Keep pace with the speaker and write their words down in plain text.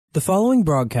The following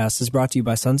broadcast is brought to you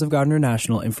by Sons of God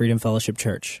International and Freedom Fellowship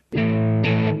Church.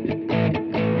 Hello,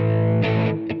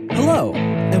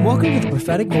 and welcome to the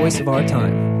prophetic voice of our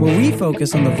time, where we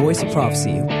focus on the voice of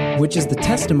prophecy, which is the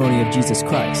testimony of Jesus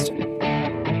Christ.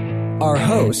 Our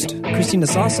host, Christina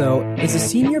Sasso, is a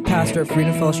senior pastor at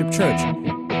Freedom Fellowship Church.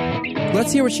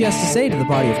 Let's hear what she has to say to the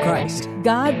body of Christ.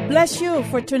 God bless you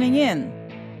for tuning in.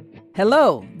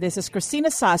 Hello, this is Christina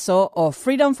Sasso of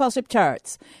Freedom Fellowship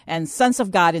Church and Sons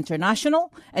of God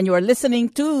International, and you are listening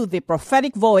to the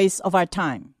prophetic voice of our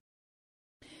time.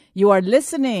 You are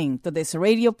listening to this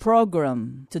radio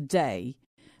program today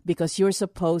because you're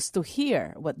supposed to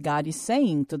hear what God is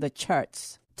saying to the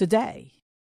church today.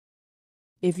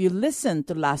 If you listened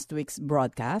to last week's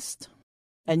broadcast,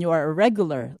 and you are a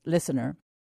regular listener,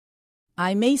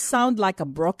 I may sound like a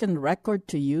broken record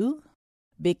to you,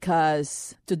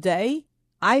 because today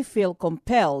I feel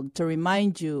compelled to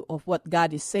remind you of what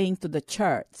God is saying to the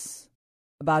church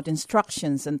about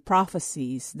instructions and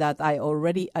prophecies that I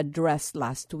already addressed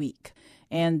last week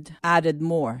and added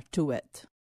more to it.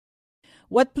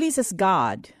 What pleases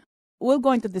God? We're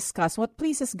going to discuss what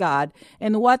pleases God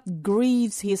and what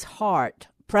grieves His heart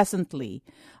presently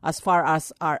as far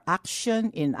as our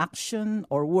action, inaction,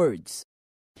 or words.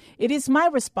 It is my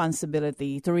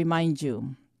responsibility to remind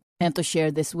you and to share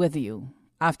this with you.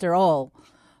 After all,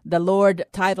 the Lord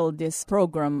titled this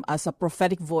program as a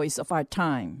prophetic voice of our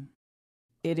time.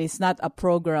 It is not a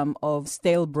program of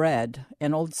stale bread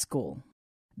and old school.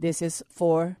 This is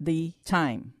for the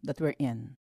time that we're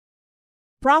in.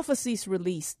 Prophecies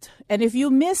released. And if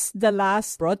you missed the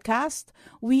last broadcast,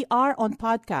 we are on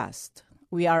podcast.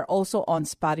 We are also on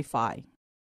Spotify.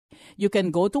 You can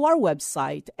go to our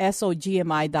website,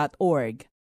 sogmi.org.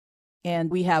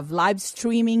 And we have live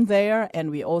streaming there,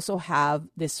 and we also have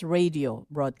this radio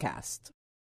broadcast.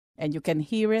 And you can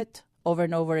hear it over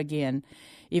and over again.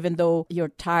 Even though you're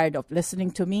tired of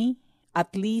listening to me,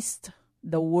 at least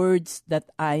the words that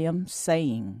I am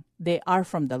saying, they are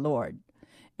from the Lord.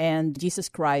 And Jesus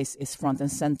Christ is front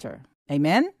and center.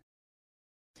 Amen?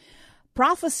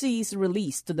 Prophecies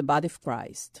released to the body of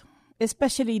Christ,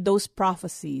 especially those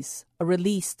prophecies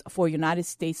released for United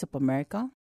States of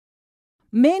America.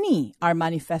 Many are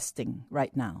manifesting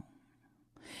right now.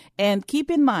 And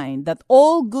keep in mind that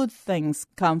all good things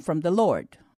come from the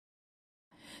Lord.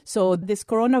 So this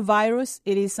coronavirus,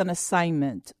 it is an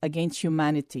assignment against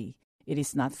humanity. It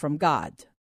is not from God.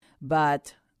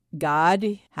 But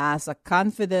God has a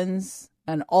confidence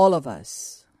in all of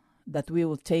us that we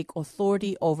will take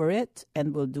authority over it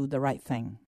and will do the right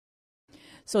thing.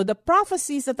 So the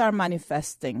prophecies that are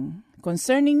manifesting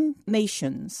concerning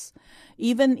nations,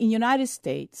 even in United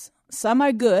States, some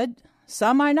are good,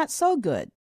 some are not so good.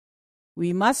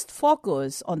 We must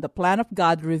focus on the plan of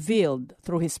God revealed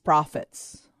through His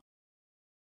prophets.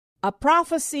 A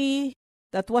prophecy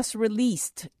that was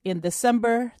released in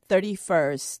December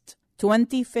 31st,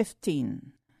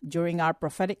 2015, during our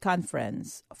prophetic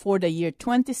conference for the year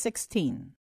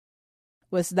 2016,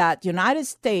 was that United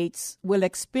States will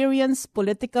experience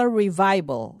political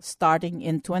revival starting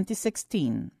in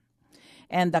 2016,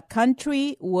 and the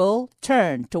country will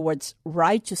turn towards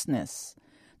righteousness,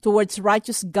 towards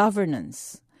righteous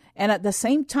governance. And at the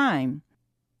same time,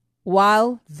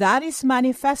 while that is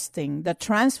manifesting, the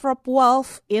transfer of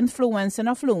wealth, influence, and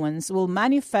affluence will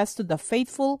manifest to the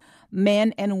faithful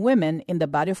men and women in the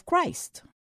body of Christ.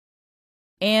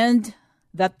 And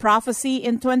that prophecy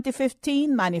in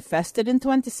 2015 manifested in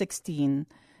 2016,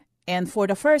 and for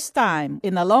the first time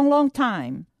in a long, long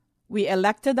time, we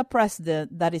elected a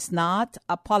president that is not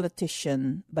a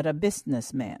politician, but a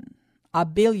businessman, a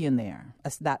billionaire,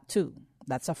 as that too.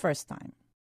 That's the first time.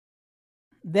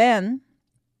 Then,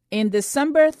 in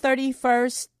December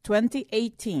 31st,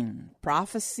 2018,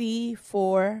 prophecy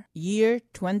for year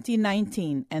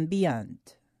 2019 and beyond.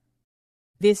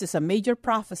 This is a major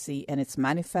prophecy, and it's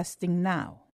manifesting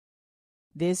now.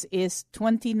 This is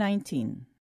 2019.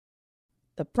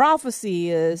 The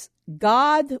prophecy is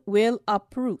God will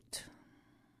uproot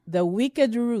the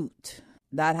wicked root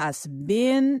that has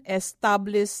been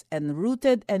established and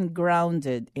rooted and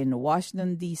grounded in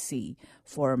Washington, D.C.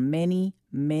 for many,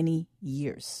 many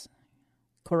years.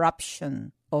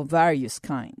 Corruption of various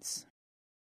kinds.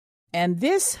 And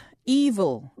this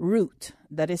evil root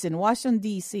that is in Washington,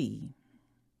 D.C.,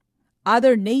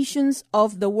 other nations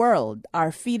of the world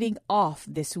are feeding off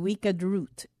this wicked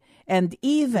root, and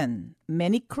even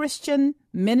many Christian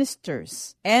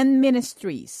ministers and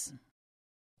ministries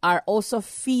are also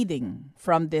feeding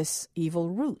from this evil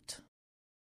root.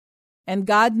 And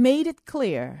God made it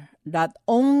clear that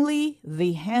only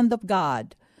the hand of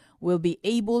God will be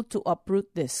able to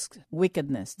uproot this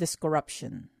wickedness, this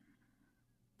corruption.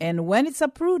 And when it's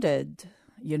uprooted,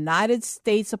 United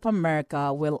States of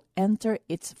America will enter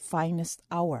its finest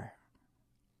hour.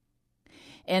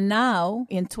 And now,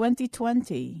 in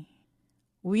 2020,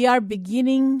 we are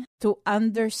beginning to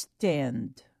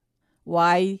understand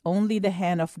why only the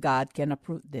hand of God can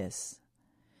uproot this.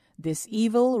 This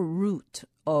evil root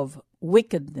of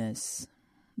wickedness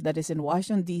that is in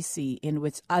Washington, D.C., in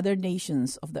which other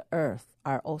nations of the earth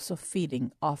are also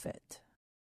feeding off it,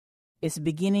 is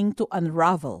beginning to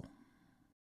unravel.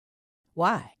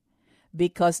 Why?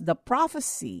 Because the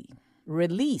prophecy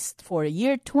released for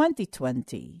year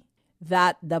 2020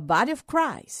 that the body of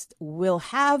Christ will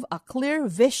have a clear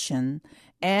vision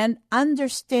and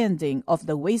understanding of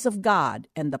the ways of God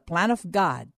and the plan of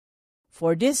God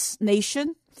for this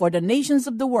nation, for the nations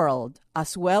of the world,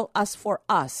 as well as for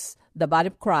us, the body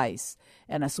of Christ,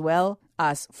 and as well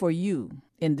as for you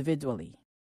individually.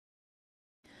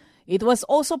 It was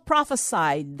also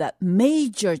prophesied that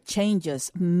major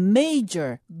changes,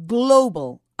 major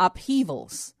global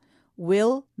upheavals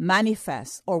will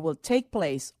manifest or will take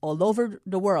place all over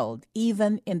the world,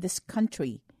 even in this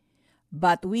country.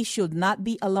 But we should not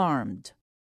be alarmed,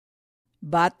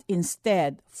 but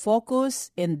instead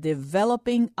focus in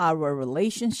developing our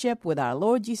relationship with our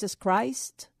Lord Jesus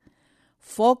Christ,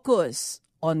 focus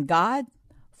on God,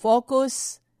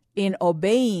 focus in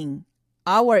obeying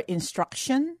our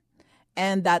instruction,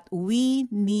 and that we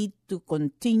need to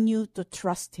continue to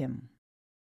trust Him.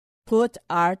 Put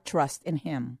our trust in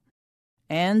Him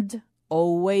and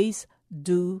always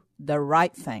do the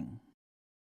right thing.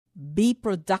 Be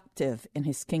productive in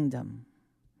His kingdom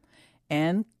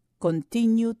and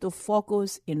continue to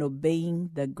focus in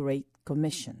obeying the Great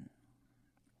Commission.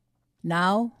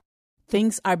 Now,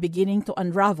 things are beginning to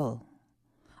unravel.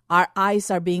 Our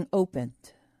eyes are being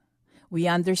opened. We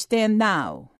understand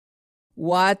now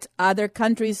what other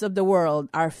countries of the world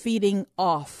are feeding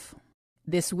off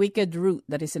this wicked root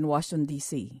that is in Washington,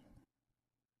 D.C.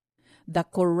 The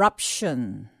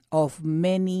corruption of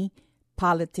many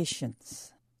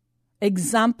politicians.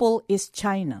 Example is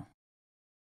China.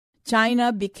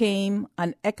 China became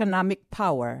an economic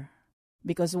power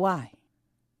because why?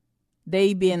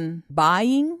 They've been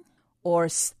buying or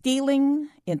stealing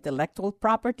intellectual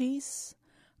properties,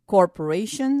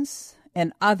 corporations,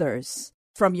 and others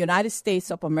from United States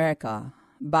of America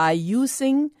by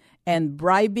using and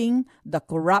bribing the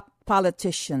corrupt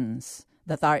politicians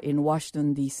that are in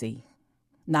Washington, D.C.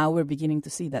 Now we're beginning to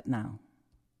see that now.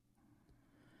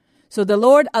 So the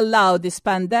Lord allowed this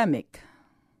pandemic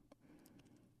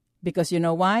because you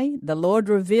know why? The Lord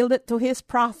revealed it to His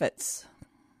prophets.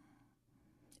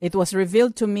 It was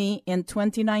revealed to me in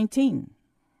 2019.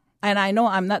 And I know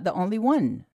I'm not the only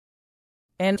one.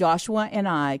 And Joshua and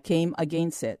I came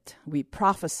against it. We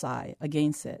prophesy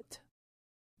against it.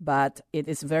 But it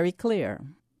is very clear.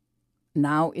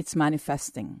 Now it's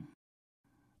manifesting.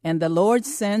 And the Lord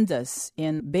sent us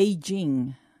in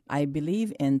Beijing, I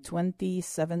believe in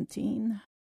 2017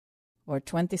 or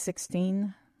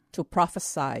 2016, to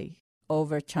prophesy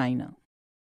over China.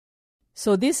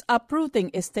 So this uprooting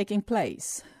is taking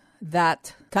place,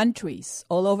 that countries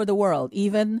all over the world,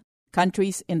 even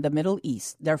countries in the Middle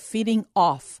East, they're feeding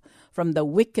off from the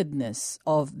wickedness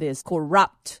of these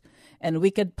corrupt and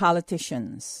wicked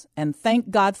politicians. And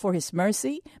thank God for His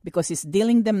mercy, because He's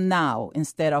dealing them now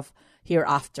instead of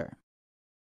hereafter.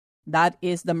 That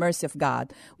is the mercy of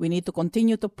God. We need to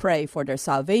continue to pray for their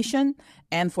salvation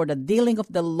and for the dealing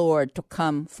of the Lord to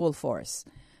come full force.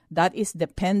 That is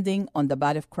depending on the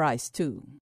body of Christ too.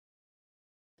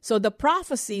 So the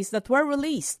prophecies that were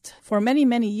released for many,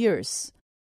 many years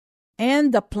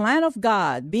and the plan of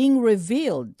God being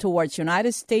revealed towards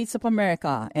United States of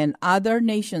America and other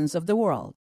nations of the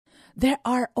world, they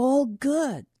are all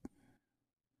good.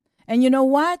 And you know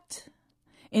what?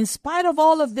 In spite of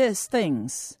all of these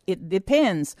things, it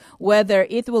depends whether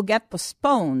it will get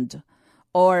postponed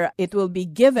or it will be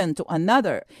given to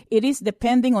another. It is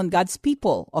depending on God's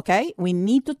people, okay? We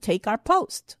need to take our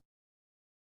post.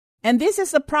 And this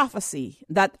is a prophecy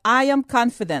that I am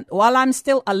confident while I'm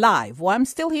still alive, while I'm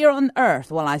still here on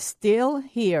earth, while I'm still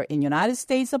here in United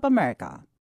States of America,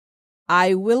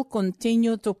 I will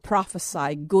continue to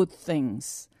prophesy good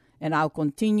things and I'll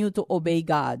continue to obey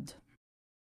God.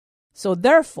 So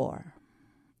therefore,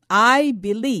 I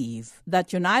believe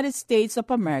that United States of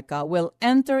America will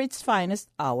enter its finest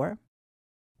hour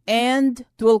and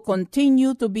will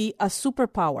continue to be a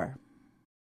superpower,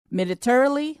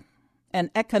 militarily and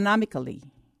economically.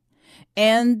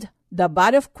 And the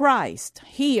body of Christ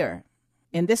here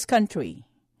in this country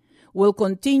will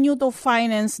continue to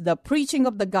finance the preaching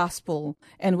of the gospel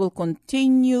and will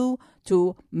continue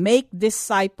to make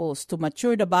disciples to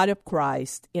mature the body of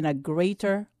Christ in a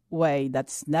greater way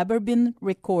that's never been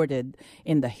recorded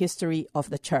in the history of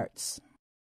the church.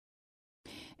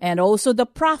 And also the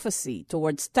prophecy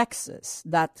towards Texas,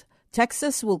 that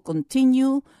Texas will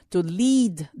continue to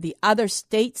lead the other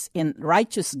states in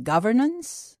righteous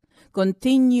governance,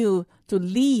 continue to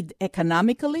lead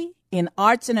economically, in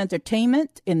arts and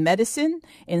entertainment, in medicine,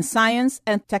 in science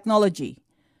and technology.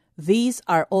 These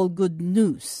are all good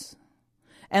news.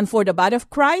 And for the body of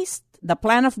Christ, the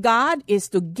plan of God is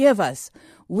to give us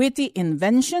witty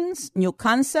inventions, new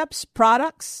concepts,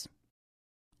 products,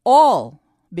 all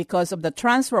because of the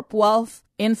transfer of wealth,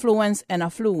 influence, and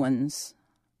affluence.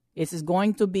 It is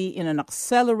going to be in an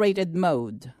accelerated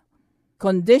mode.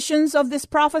 Conditions of these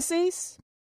prophecies: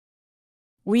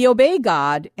 we obey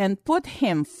God and put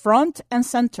Him front and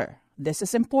center. This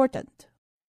is important.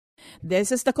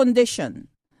 This is the condition.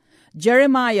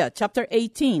 Jeremiah chapter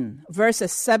 18,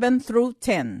 verses 7 through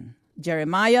 10.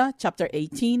 Jeremiah chapter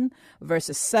 18,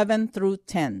 verses 7 through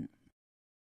 10.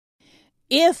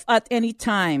 If at any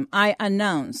time I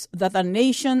announce that a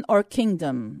nation or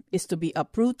kingdom is to be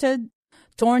uprooted,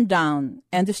 torn down,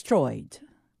 and destroyed,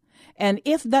 and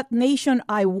if that nation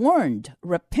I warned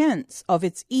repents of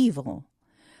its evil,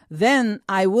 then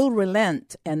I will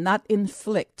relent and not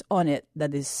inflict on it the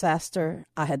disaster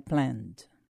I had planned.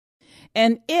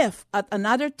 And if at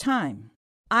another time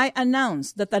I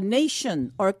announce that a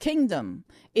nation or kingdom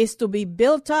is to be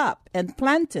built up and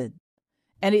planted,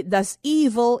 and it does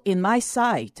evil in my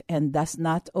sight and does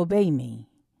not obey me,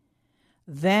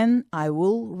 then I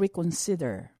will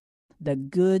reconsider the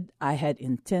good I had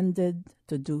intended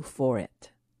to do for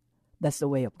it. That's the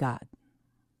way of God.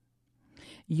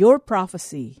 Your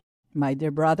prophecy, my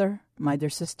dear brother, my dear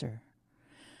sister,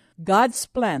 God's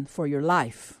plan for your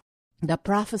life, the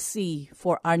prophecy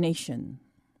for our nation,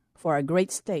 for our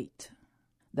great state,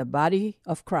 the body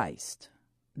of Christ,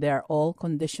 they are all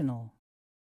conditional.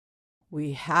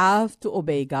 We have to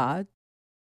obey God.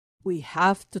 We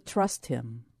have to trust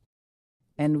Him.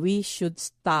 And we should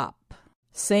stop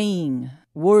saying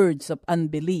words of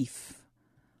unbelief.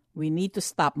 We need to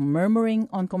stop murmuring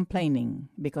and complaining,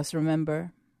 because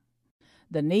remember,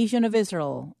 the nation of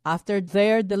Israel, after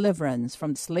their deliverance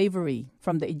from slavery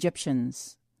from the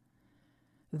Egyptians,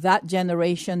 that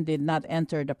generation did not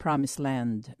enter the promised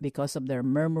land because of their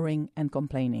murmuring and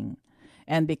complaining,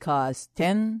 and because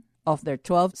 10 of their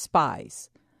 12 spies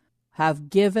have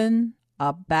given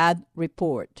a bad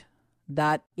report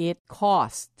that it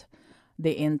caused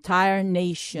the entire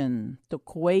nation to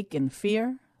quake in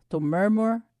fear, to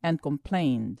murmur and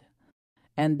complain,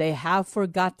 and they have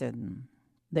forgotten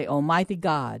the Almighty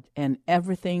God and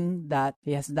everything that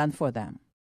He has done for them.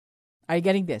 Are you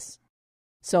getting this?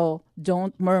 So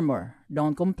don't murmur,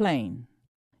 don't complain.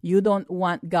 You don't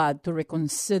want God to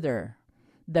reconsider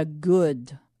the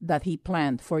good that He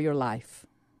planned for your life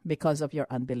because of your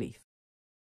unbelief.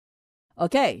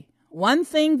 Okay, one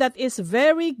thing that is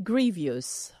very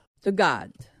grievous to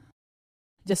God,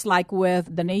 just like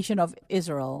with the nation of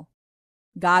Israel,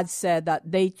 God said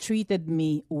that they treated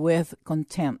me with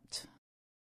contempt.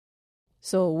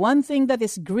 So one thing that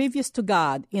is grievous to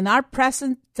God in our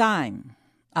present time,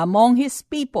 among His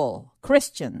people,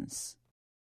 Christians,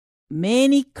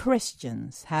 many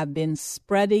Christians have been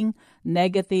spreading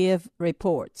negative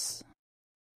reports.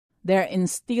 They're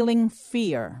instilling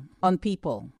fear on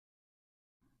people.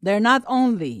 They're not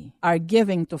only are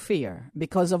giving to fear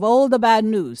because of all the bad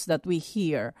news that we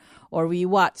hear or we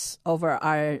watch over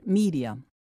our media.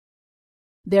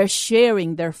 They're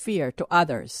sharing their fear to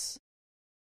others.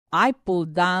 I pull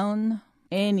down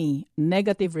any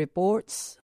negative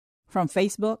reports from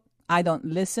Facebook. I don't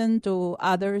listen to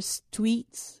others'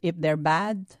 tweets if they're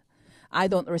bad. I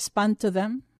don't respond to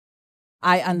them.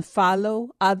 I unfollow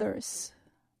others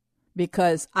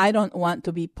because I don't want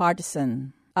to be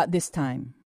partisan at this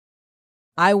time.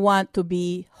 I want to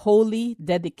be wholly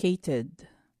dedicated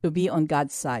to be on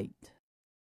God's side.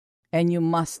 And you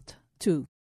must too.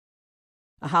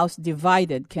 A house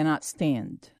divided cannot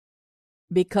stand.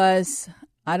 Because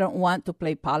I don't want to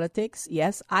play politics.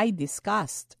 Yes, I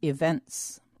discussed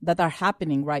events that are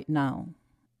happening right now.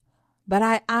 But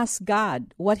I ask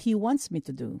God what He wants me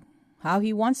to do, how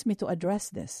He wants me to address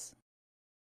this.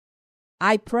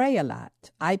 I pray a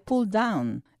lot. I pull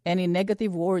down any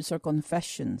negative words or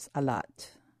confessions a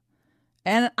lot.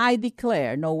 And I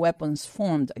declare no weapons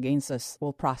formed against us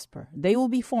will prosper. They will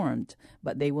be formed,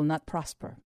 but they will not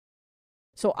prosper.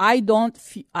 So I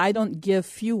don't give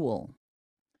fuel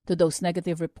to those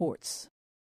negative reports.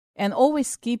 And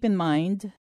always keep in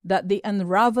mind that the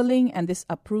unraveling and this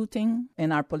uprooting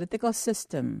in our political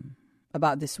system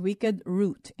about this wicked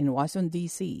root in Washington,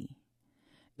 D.C.,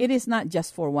 it is not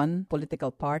just for one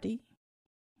political party.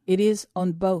 It is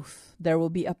on both. There will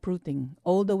be uprooting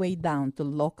all the way down to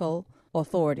local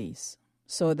authorities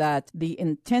so that the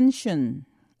intention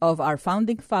of our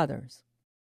founding fathers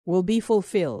will be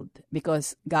fulfilled,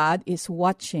 because God is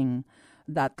watching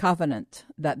that covenant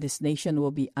that this nation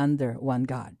will be under one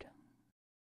God.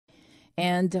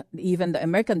 And even the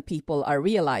American people are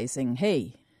realizing,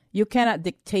 hey, you cannot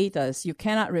dictate us, you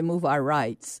cannot remove our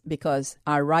rights, because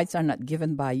our rights are not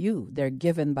given by you, they're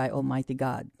given by Almighty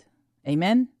God.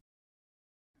 Amen?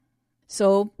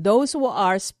 So those who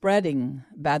are spreading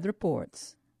bad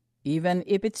reports, even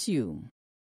if it's you,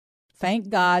 thank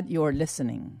God you're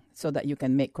listening so that you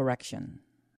can make correction.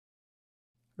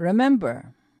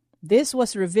 Remember, this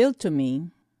was revealed to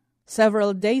me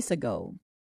several days ago,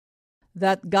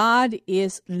 that God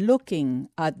is looking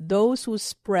at those who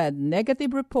spread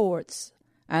negative reports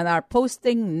and are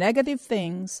posting negative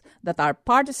things that are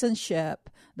partisanship,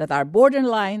 that are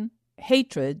borderline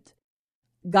hatred.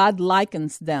 God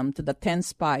likens them to the 10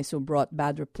 spies who brought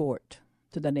bad report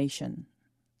to the nation.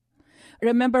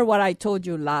 Remember what I told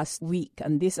you last week,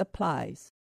 and this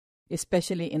applies,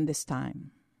 especially in this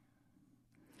time.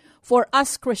 For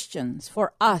us Christians,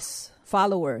 for us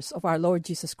followers of our Lord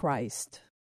Jesus Christ,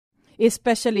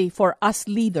 especially for us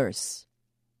leaders,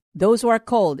 those who are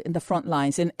called in the front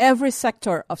lines in every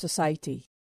sector of society,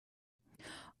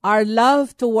 our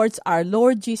love towards our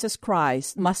Lord Jesus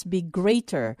Christ must be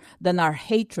greater than our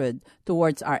hatred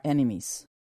towards our enemies,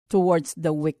 towards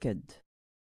the wicked.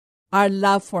 Our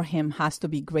love for Him has to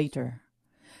be greater,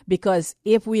 because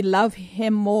if we love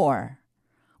Him more,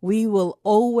 we will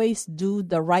always do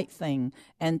the right thing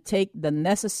and take the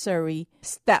necessary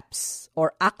steps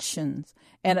or actions,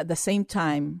 and at the same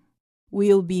time,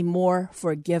 we'll be more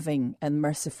forgiving and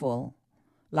merciful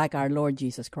like our Lord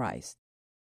Jesus Christ.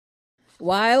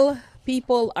 While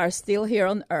people are still here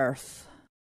on earth,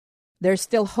 there's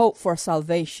still hope for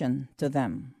salvation to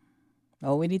them.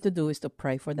 All we need to do is to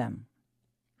pray for them.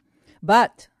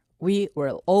 But we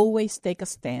will always take a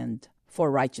stand for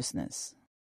righteousness.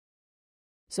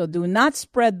 So do not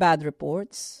spread bad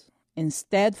reports.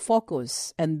 Instead,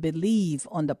 focus and believe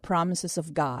on the promises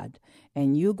of God,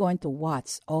 and you're going to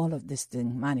watch all of this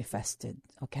thing manifested,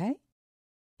 okay?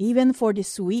 Even for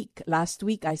this week, last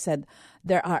week I said,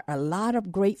 there are a lot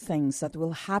of great things that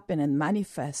will happen and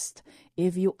manifest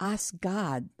if you ask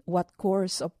God what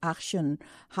course of action,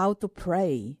 how to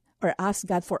pray, or ask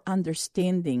God for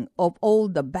understanding of all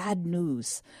the bad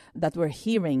news that we're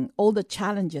hearing, all the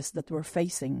challenges that we're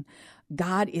facing.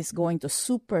 God is going to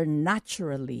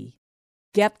supernaturally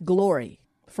get glory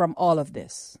from all of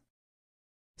this.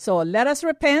 So let us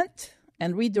repent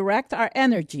and redirect our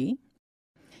energy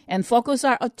and focus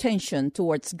our attention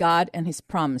towards God and His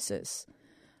promises.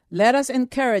 Let us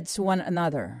encourage one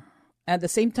another, at the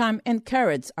same time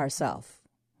encourage ourselves.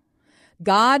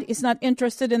 God is not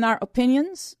interested in our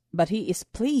opinions, but He is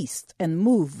pleased and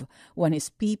moved when His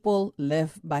people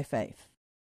live by faith.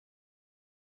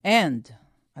 And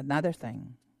another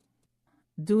thing,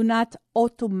 do not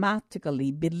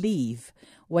automatically believe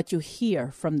what you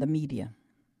hear from the media.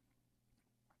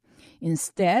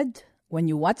 Instead, when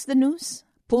you watch the news,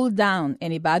 pull down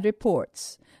any bad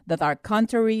reports that are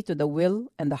contrary to the will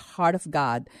and the heart of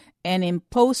God, and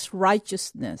impose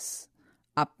righteousness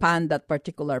upon that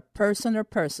particular person or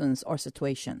persons or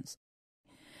situations.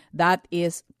 That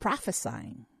is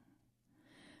prophesying.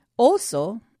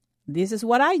 Also, this is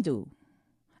what I do.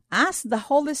 Ask the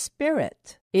Holy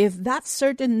Spirit if that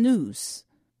certain news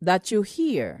that you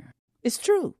hear is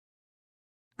true.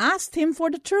 Ask Him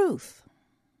for the truth.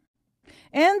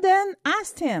 And then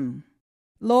ask Him,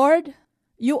 Lord,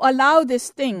 you allow these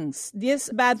things. These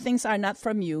bad things are not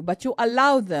from you, but you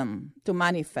allow them to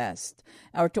manifest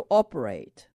or to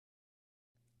operate.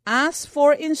 Ask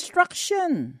for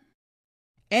instruction.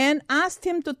 And ask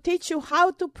Him to teach you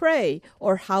how to pray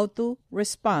or how to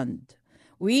respond.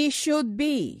 We should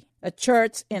be a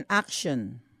church in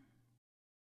action.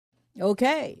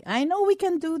 Okay, I know we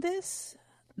can do this.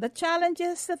 The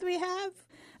challenges that we have,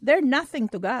 they're nothing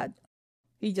to God.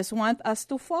 He just wants us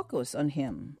to focus on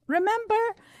Him. Remember,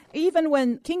 even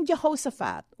when King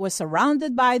Jehoshaphat was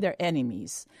surrounded by their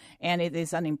enemies, and it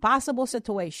is an impossible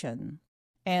situation,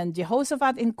 and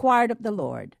Jehoshaphat inquired of the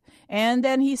Lord, and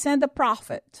then he sent a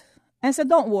prophet and said,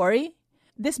 don't worry,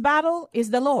 this battle is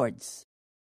the Lord's.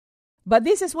 But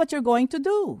this is what you're going to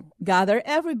do. Gather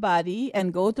everybody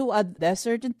and go to a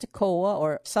desert in Tekoa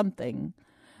or something,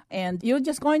 and you're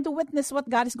just going to witness what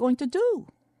God is going to do.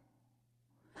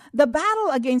 The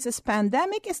battle against this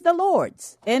pandemic is the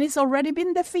Lord's, and it's already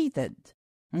been defeated.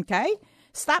 Okay?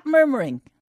 Stop murmuring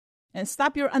and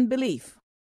stop your unbelief.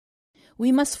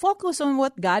 We must focus on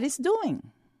what God is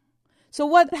doing. So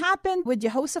what happened with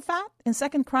Jehoshaphat in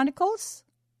 2 Chronicles?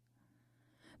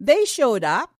 They showed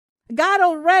up. God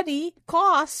already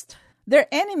caused their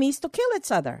enemies to kill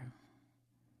each other.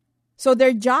 So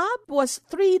their job was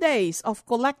 3 days of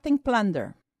collecting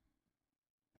plunder.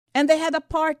 And they had a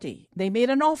party. They made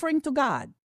an offering to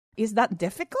God. Is that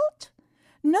difficult?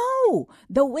 No.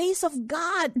 The ways of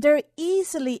God, they're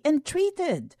easily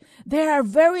entreated. They are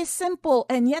very simple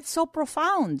and yet so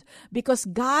profound because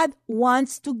God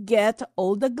wants to get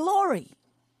all the glory.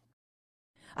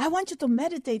 I want you to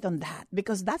meditate on that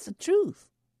because that's the truth.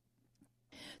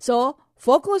 So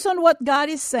focus on what God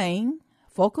is saying.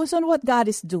 Focus on what God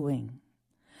is doing.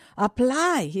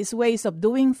 Apply His ways of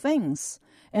doing things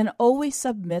and always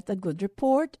submit a good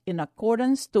report in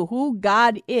accordance to who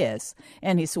God is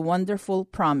and His wonderful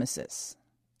promises.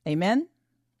 Amen?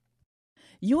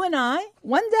 You and I,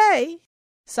 one day,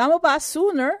 some of us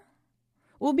sooner,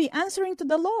 will be answering to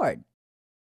the Lord.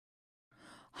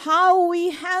 How we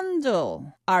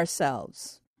handle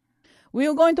ourselves. We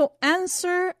are going to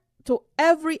answer to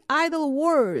every idle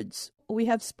words we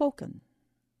have spoken.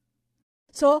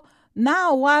 So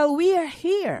now, while we are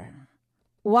here,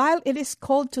 while it is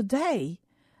cold today,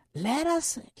 let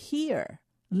us hear,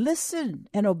 listen,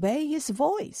 and obey His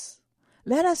voice.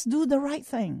 Let us do the right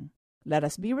thing. Let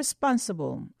us be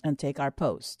responsible and take our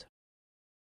post.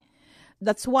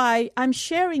 That's why I'm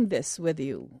sharing this with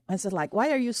you. I said,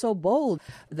 why are you so bold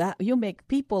that you make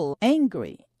people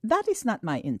angry? That is not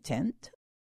my intent.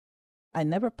 I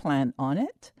never plan on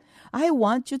it. I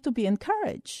want you to be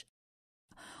encouraged.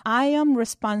 I am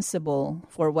responsible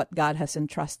for what God has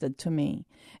entrusted to me,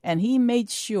 and He made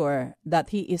sure that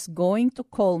He is going to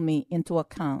call me into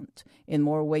account in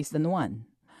more ways than one.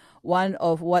 One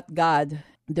of what God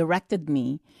directed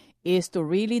me is to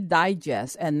really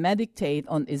digest and meditate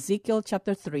on Ezekiel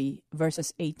chapter 3,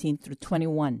 verses 18 through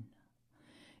 21.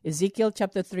 Ezekiel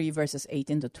chapter 3, verses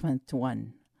 18 to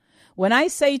 21. When I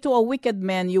say to a wicked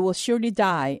man, you will surely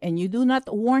die, and you do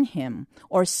not warn him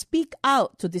or speak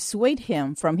out to dissuade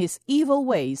him from his evil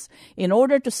ways in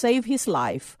order to save his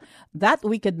life, that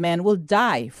wicked man will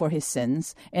die for his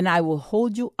sins, and I will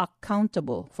hold you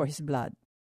accountable for his blood.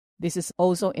 This is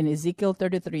also in Ezekiel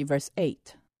 33, verse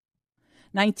 8.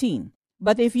 19.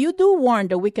 But if you do warn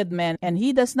the wicked man, and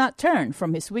he does not turn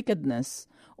from his wickedness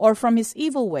or from his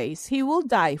evil ways, he will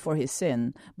die for his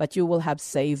sin, but you will have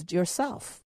saved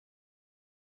yourself.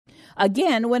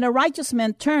 Again, when a righteous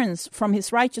man turns from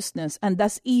his righteousness and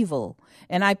does evil,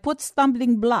 and I put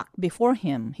stumbling block before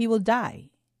him, he will die.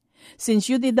 Since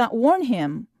you did not warn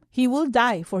him, he will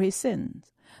die for his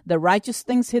sins. The righteous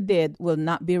things he did will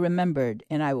not be remembered,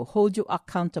 and I will hold you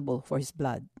accountable for his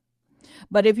blood.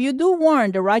 But if you do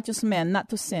warn the righteous man not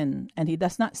to sin, and he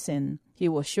does not sin, he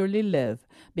will surely live,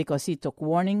 because he took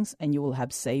warnings, and you will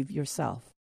have saved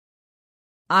yourself.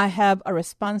 I have a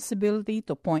responsibility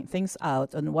to point things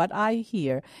out on what I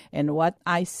hear and what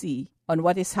I see, on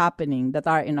what is happening that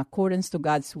are in accordance to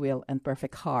God's will and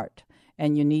perfect heart.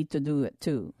 And you need to do it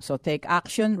too. So take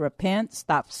action, repent,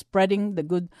 stop spreading the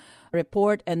good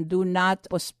report, and do not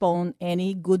postpone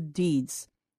any good deeds.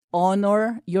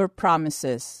 Honor your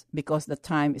promises because the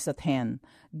time is at hand.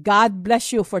 God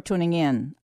bless you for tuning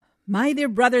in. My dear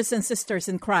brothers and sisters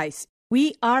in Christ,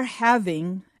 we are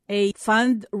having a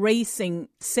fundraising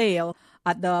sale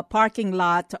at the parking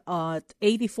lot at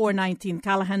 8419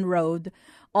 Callahan Road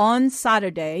on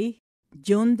Saturday,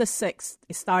 June the 6th,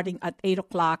 starting at 8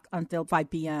 o'clock until 5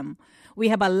 p.m. We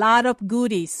have a lot of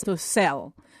goodies to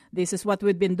sell. This is what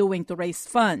we've been doing to raise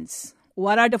funds.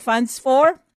 What are the funds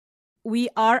for? We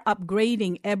are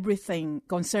upgrading everything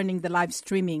concerning the live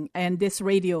streaming and this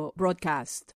radio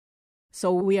broadcast.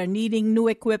 So we are needing new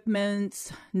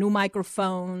equipment, new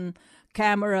microphone,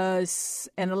 cameras,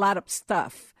 and a lot of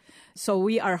stuff. So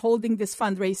we are holding this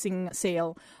fundraising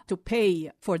sale to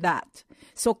pay for that.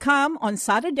 So come on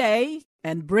Saturday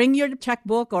and bring your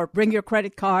checkbook or bring your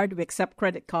credit card. We accept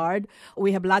credit card.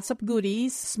 We have lots of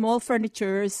goodies, small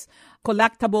furnitures,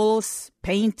 collectibles,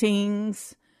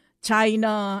 paintings,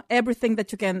 china, everything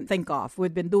that you can think of.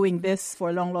 We've been doing this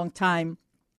for a long, long time.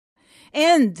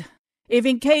 And if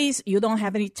in case you don't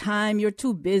have any time, you're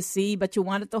too busy, but you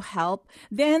wanted to help,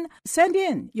 then send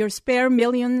in your spare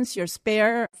millions, your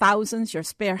spare thousands, your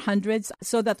spare hundreds,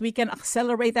 so that we can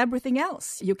accelerate everything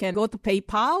else. You can go to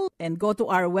PayPal and go to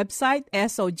our website,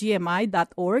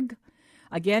 sogmi.org.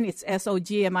 Again, it's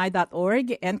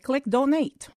sogmi.org, and click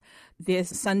donate. This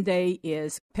Sunday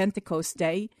is Pentecost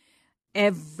Day.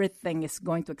 Everything is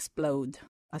going to explode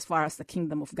as far as the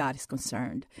kingdom of God is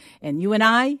concerned. And you and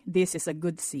I, this is a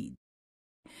good seed.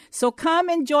 So come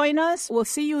and join us. We'll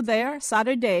see you there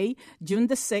Saturday, June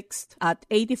the 6th at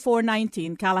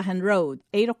 8419 Callahan Road,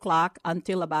 8 o'clock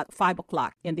until about 5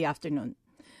 o'clock in the afternoon.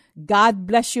 God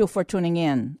bless you for tuning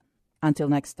in. Until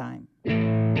next time.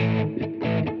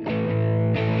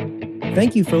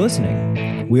 Thank you for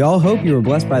listening. We all hope you were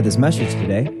blessed by this message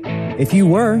today. If you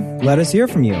were, let us hear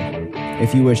from you.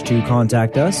 If you wish to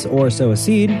contact us or sow a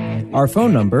seed, our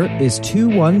phone number is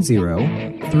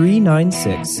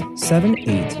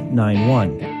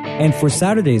 210-396-7891. And for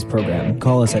Saturday's program,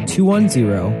 call us at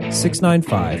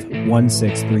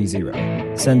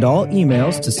 210-695-1630. Send all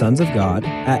emails to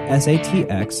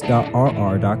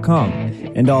sonsofgod@satx.rr.com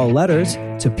and all letters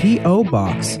to P.O.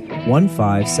 Box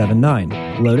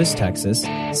 1579, Lotus, Texas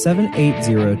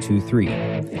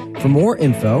 78023. For more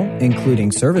info,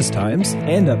 including service times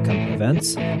and upcoming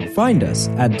events, find us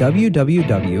at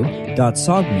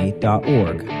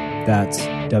www.sogmi.org. That's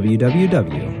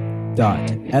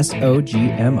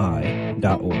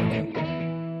www.sogmi.org.